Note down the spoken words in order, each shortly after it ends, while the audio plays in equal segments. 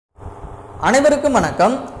அனைவருக்கும்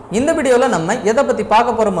வணக்கம். இந்த வீடியோல நம்ம எதை பத்தி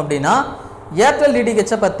பார்க்க போறோம் அப்படின்னா ஏர்டெல்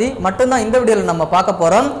டிடிஹெச் பத்தி மட்டும்தான் இந்த வீடியோல நம்ம பார்க்க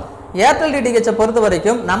போறோம். ஏர்டெல் டிடிஹெச் பொறுத்த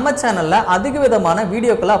வரைக்கும் நம்ம சேனல்ல அதிக விதமான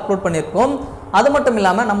வீடியோக்களை அப்லோட் பண்ணியிருக்கோம். அது மட்டும்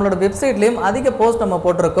இல்லாம நம்மளோட வெப்சைட்லயும் அதிக போஸ்ட் நம்ம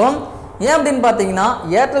போட்டிருக்கோம். ஏன் அப்படின்னு பார்த்தீங்கன்னா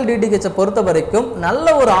ஏர்டெல் டிடிஹெச் பொறுத்த வரைக்கும்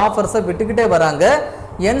நல்ல ஒரு ஆஃபர்ஸை விட்டுக்கிட்டே வராங்க.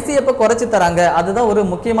 என்சிஎப்பை குறைச்சி தராங்க. அதுதான் ஒரு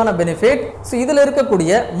முக்கியமான பெனிஃபிட். ஸோ இதில்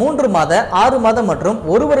இருக்கக்கூடிய 3 மாத 6 மாதம் மற்றும்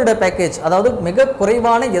 1 வருட பேக்கேஜ், அதாவது மிக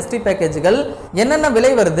குறைவான எஸ்டி பேக்கேஜுகள் என்னென்ன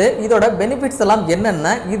விலை வருது, இதோட பெனிஃபிட்ஸ் எல்லாம்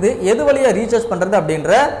என்னென்ன, இது எது வழியாக ரீசார்ஜ் பண்ணுறது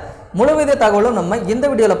அப்படின்ற முழுவீத தகவலும் நம்ம இந்த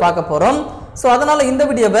வீடியோவில் பார்க்க போகிறோம். ஸோ அதனால் இந்த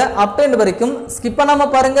வீடியோவை அப் டு எண்ட் வரைக்கும் ஸ்கிப்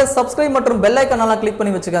பண்ணாமல் பாருங்கள். சப்ஸ்கிரைப் மற்றும் பெல் ஐக்கானெல்லாம் கிளிக்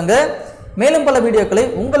பண்ணி வச்சுக்கோங்க. மேலும் பல வீடியோக்களை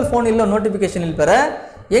உங்கள் ஃபோனில் நோட்டிஃபிகேஷனில் பெற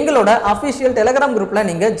எங்களோட அஃபிஷியல் டெலிகிராம் குரூப்பில்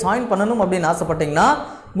நீங்கள் ஜாயின் பண்ணணும் அப்படின்னு ஆசைப்பட்டீங்கன்னா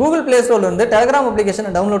கூகுள் பிளே ஸ்டோர்லேருந்து டெலிகிராம்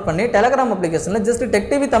அப்ளிகேஷனை டவுன்லோட் பண்ணி டெலிகிராம் அப்ளிகேஷனில் ஜஸ்ட்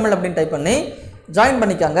techtvtamil அப்படின்னு டைப் பண்ணி ஜாயின்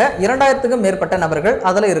பண்ணிக்காங்க. 2000க்கும் மேற்பட்ட நபர்கள்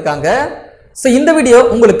அதில் இருக்காங்க. ஸோ இந்த வீடியோ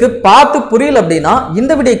உங்களுக்கு பார்த்து புரியல அப்படின்னா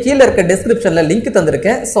இந்த வீடியோ கீழே இருக்க டிஸ்கிரிப்ஷனில் லிங்க்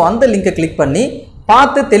தந்திருக்கேன். ஸோ அந்த லிங்கை கிளிக் பண்ணி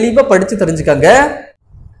பார்த்து தெளிவாக படித்து தெரிஞ்சுக்கோங்க.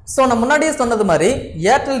 ஸோ நான் முன்னாடியே சொன்னது மாதிரி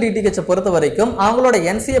ஏர்டெல் டிடிஹெச் பொறுத்த வரைக்கும் அவங்களோட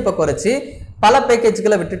என்சிஎப்பை குறைச்சி பல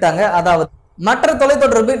பேக்கேஜ்களை விட்டுட்டாங்க. அதாவது மற்ற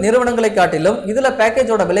தொலைத்தொடர்பு நிறுவனங்களை காட்டிலும் இதுல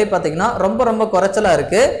பேக்கேஜோட விலை பார்த்தீங்கன்னா ரொம்ப குறைச்சலா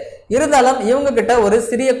இருக்கு. இருந்தாலும் இவங்க கிட்ட ஒரு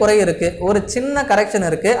சிறிய குறை இருக்கு, ஒரு சின்ன கரெக்ஷன்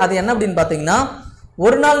இருக்கு. அது என்ன அப்படின்னு பார்த்தீங்கன்னா,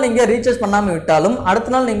 ஒரு நாள் நீங்க ரீசார்ஜ் பண்ணாம விட்டாலும்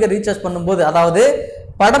அடுத்த நாள் நீங்க ரீசார்ஜ் பண்ணும்போது, அதாவது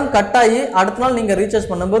படம் கட் ஆகி அடுத்த நாள் நீங்க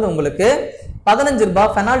ரீசார்ஜ் பண்ணும்போது உங்களுக்கு 15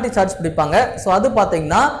 ரூபாய் பெனால்டி சார்ஜ் பிடிப்பாங்க. ஸோ அது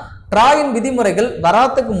பார்த்தீங்கன்னா ட்ராயின் விதிமுறைகள்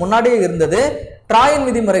வராதுக்கு முன்னாடியே இருந்தது, ட்ராயின்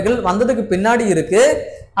விதிமுறைகள் வந்ததுக்கு பின்னாடி இருக்கு.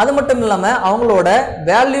 அது மட்டும் இல்லாமல் அவங்களோட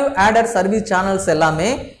வேல்யூ ஆடட் சர்வீஸ் சேனல்ஸ் எல்லாமே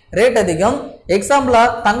ரேட் அதிகம். எக்ஸாம்பிளா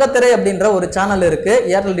தங்கத்திரை அப்படின்ற ஒரு சேனல் இருக்கு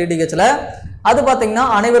ஏர்டெல் டிடிஹெச்ல. அது பார்த்தீங்கன்னா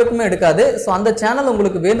அனைவருக்குமே எடுக்காது. ஸோ அந்த சேனல்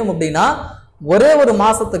உங்களுக்கு வேணும் அப்படின்னா ஒரே ஒரு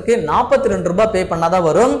மாசத்துக்கு 42 ரூபாய் பே பண்ணாதான்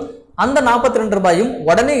வரும். அந்த 42 ரூபாயும்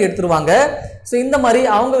உடனே எடுத்துருவாங்க. ஸோ இந்த மாதிரி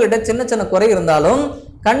அவங்க கிட்ட சின்ன குறை இருந்தாலும்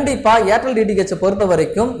கண்டிப்பா ஏர்டெல் டிடிஹெச் பொறுத்த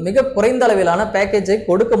வரைக்கும் மிக குறைந்த அளவிலான பேக்கேஜை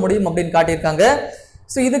கொடுக்க முடியும் அப்படின்னு காட்டியிருக்காங்க.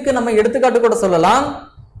 ஸோ இதுக்கு நம்ம எடுத்துக்காட்டு கூட சொல்லலாம்.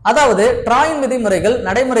 அதாவது ட்ராயின் விதிமுறைகள்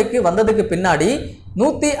நடைமுறைக்கு வந்ததுக்கு பின்னாடி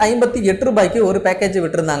 158 ரூபாய்க்கு ஒரு பேக்கேஜ்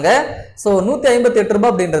விட்டுருந்தாங்க. ஸோ 158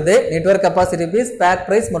 ரூபாய் அப்படின்றது network capacity fees, back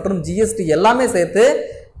price மற்றும் ஜிஎஸ்டி எல்லாமே சேர்த்து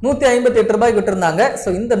 158 ரூபாய்க்கு விட்டுருந்தாங்க. ஸோ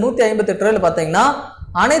இந்த 158 ரூபாயில் பார்த்தீங்கன்னா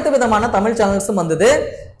அனைத்து விதமான தமிழ் சேனல்ஸும் வந்தது.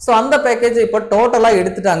 ஸோ அந்த பேக்கேஜை இப்போ டோட்டலாக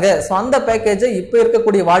எடுத்துட்டாங்க. ஸோ அந்த பேக்கேஜை இப்போ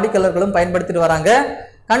இருக்கக்கூடிய வாடிக்கையாளர்களும் பயன்படுத்திட்டு வராங்க.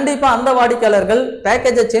 கண்டிப்பா அந்த வாடிக்கையாளர்கள்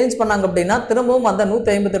பேக்கேஜை சேஞ்ச் பண்ணாங்க அப்படின்னா திரும்பவும் அந்த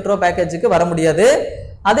 158 ரூபாய் பேக்கேஜுக்கு வர முடியாது.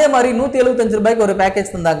 அதே மாதிரி 175 ரூபாய்க்கு ஒரு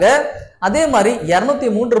பேக்கேஜ் தந்தாங்க. அதே மாதிரி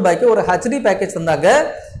 203 ரூபாய்க்கு ஒரு ஹெச்டி பேக்கேஜ் தந்தாங்க.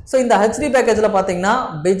 ஸோ இந்த ஹெச்டி பேக்கேஜ்ல பார்த்தீங்கன்னா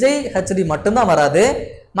விஜய் ஹெச்டி மட்டும்தான் வராது,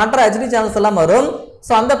 மற்ற ஹெச்டி சேனல்ஸ் எல்லாம் வரும்.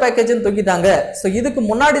 ஸோ அந்த பேக்கேஜும் தூக்கிட்டாங்க. ஸோ இதுக்கு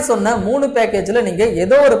முன்னாடி சொன்ன 3 பேக்கேஜில் நீங்கள்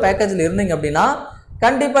ஏதோ ஒரு பேக்கேஜில் இருந்தீங்க அப்படின்னா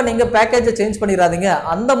கண்டிப்பாக நீங்கள் பேக்கேஜை சேஞ்ச் பண்ணிடாதீங்க.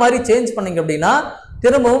 அந்த மாதிரி சேஞ்ச் பண்ணீங்க அப்படின்னா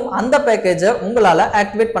திரும்பவும் அந்த பேக்கேஜை உங்களால்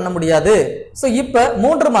ஆக்டிவேட் பண்ண முடியாது. ஸோ இப்போ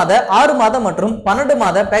 3 மாத 6 மாதம் மற்றும் 12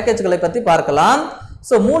 மாத பேக்கேஜ்களை பற்றி பார்க்கலாம்.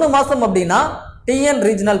 ஸோ 3 மாதம் அப்படின்னா டிஎன்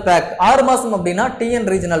ரீஜனல் பேக், 6 மாதம் அப்படின்னா டிஎன்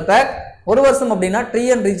ரீஜனல் பேக், 1 வருஷம் அப்படின்னா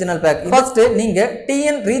டிஎன் ரீஜனல் பேக். ஃபர்ஸ்ட் நீங்க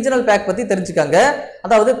டிஎன் ரீஜனல் பேக் பத்தி தெரிஞ்சுக்கங்க.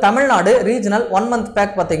 அதாவது தமிழ்நாடு ரீஜனல் 1 மந்த்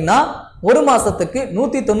பேக் பார்த்தீங்கன்னா ஒரு மாசத்துக்கு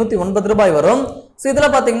 199 ரூபாய் வரும். ஸோ இதுல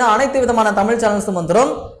பாத்தீங்கன்னா அனைத்து விதமான தமிழ் சேனல்ஸும்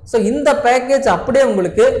வந்துடும். ஸோ இந்த பேக்கேஜ் அப்படியே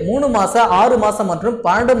உங்களுக்கு 3 மாசம் 6 மாசம் மற்றும்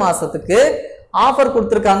 12 மாசத்துக்கு ஆஃபர்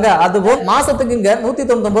கொடுத்துருக்காங்க. அதுவும் மாசத்துக்கு இங்க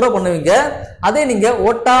 199 ரூபாய் பண்ணுவீங்க. அதே நீங்க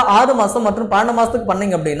ஒட்டா 6 மாசம் மற்றும் 12 மாசத்துக்கு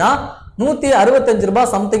பண்ணீங்க அப்படின்னா 165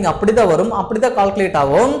 ரூபாய் சம்திங் அப்படிதான் வரும், அப்படிதான் கால்குலேட்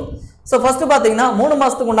ஆகும். ஸோ ஃபர்ஸ்ட் பாத்தீங்கன்னா 3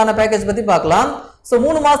 மாசத்துக்கு உண்டான பேக்கேஜ் பத்தி பார்க்கலாம். ஸோ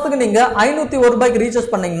 3 மாசத்துக்கு நீங்க 501 ரூபாய்க்கு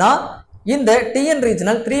ரீசார்ஜ் பண்ணீங்கன்னா இந்த டிஎன்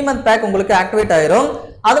ரீஜனல் 3 மந்த் பேக் உங்களுக்கு ஆக்டிவேட் ஆயிரும்.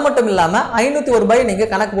 அது மட்டும் இல்லாம 501 ரூபாய் நீங்க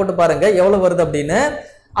கணக்கு போட்டு பாருங்க எவ்வளவு வருது அப்படின்னு.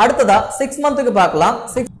 அடுத்ததா 6 மந்த்துக்கு பார்க்கலாம்.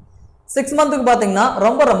 6 மந்த்துக்கு பாத்தீங்கன்னா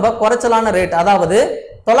ரொம்ப குறைச்சலான ரேட், அதாவது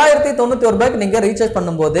 991 ரூபாய்க்கு நீங்க ரீசார்ஜ்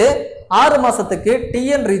பண்ணும்போது 6 மாசத்துக்கு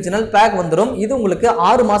டிஎன் ரீஜனல் பேக் வந்துடும். இது உங்களுக்கு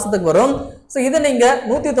 6 மாசத்துக்கு வரும். ஸோ இதை நீங்க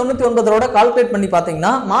 199 கால்குலேட் பண்ணி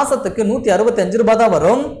பாத்தீங்கன்னா மாசத்துக்கு 165 ரூபாய் தான்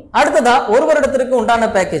வரும். அடுத்ததா 1 வருடத்திற்கு உண்டான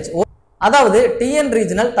பேக்கேஜ், அதாவது டிஎன்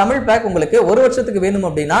ரீஜனல் தமிழ் பேக் உங்களுக்கு 1 வருஷத்துக்கு வேணும்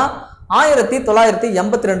அப்படின்னா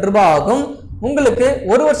 1982 ரூபாய் ஆகும். உங்களுக்கு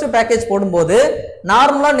 1 வருஷம் பேக்கேஜ் போடும்போது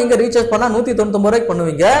நார்மலா நீங்க ரீசார்ஜ் பண்ணா 199 ரூபாய்க்கு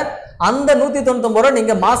பண்ணுவீங்க. அந்த 199 ரூபாய்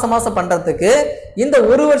நீங்க மாசம் பண்றதுக்கு இந்த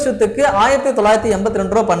 1 வருஷத்துக்கு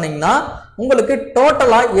 1982 ரூபாய் பண்ணீங்கன்னா உங்களுக்கு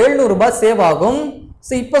டோட்டலா 700 ரூபாய் சேவ் ஆகும்.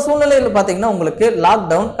 ஸோ இப்போ சூழ்நிலையில் பார்த்தீங்கன்னா உங்களுக்கு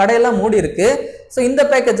லாக்டவுன், கடையெல்லாம் மூடி இருக்கு. ஸோ இந்த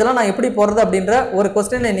பேக்கேஜ் எல்லாம் நான் எப்படி போறது அப்படின்ற ஒரு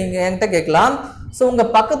கொஸ்டினை நீங்க என்கிட்ட கேட்கலாம். ஸோ உங்க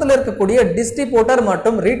பக்கத்தில் இருக்கக்கூடிய டிஸ்ட்ரிபியூட்டர்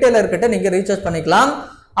மற்றும் ரீட்டைலர் கிட்ட நீங்க ரீசார்ஜ் பண்ணிக்கலாம்.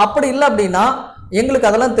 அப்படி இல்லை அப்படின்னா எங்களுக்கு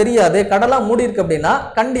அதெல்லாம் தெரியாது, கடைலாம் மூடி இருக்கு அப்படின்னா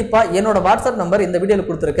கண்டிப்பாக என்னோட வாட்ஸ்அப் நம்பர் இந்த வீடியோவில்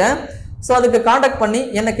கொடுத்துருக்கேன். ஸோ அதுக்கு காண்டாக்ட் பண்ணி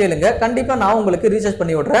என்ன கேளுங்க, கண்டிப்பாக நான் உங்களுக்கு ரீசார்ஜ்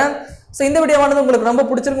பண்ணி விட்றேன். ஸோ இந்த வீடியோவானது உங்களுக்கு ரொம்ப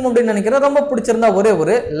பிடிச்சிருக்கும் அப்படின்னு நினைக்கிறேன். ரொம்ப பிடிச்சிருந்தா ஒரே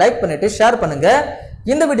ஒரு லைக் பண்ணிட்டு ஷேர் பண்ணுங்க.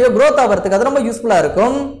 இந்த வீடியோ க்ரோத் ஆகிறதுக்கு அது ரொம்ப யூஸ்ஃபுல்லாக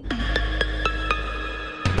இருக்கும்.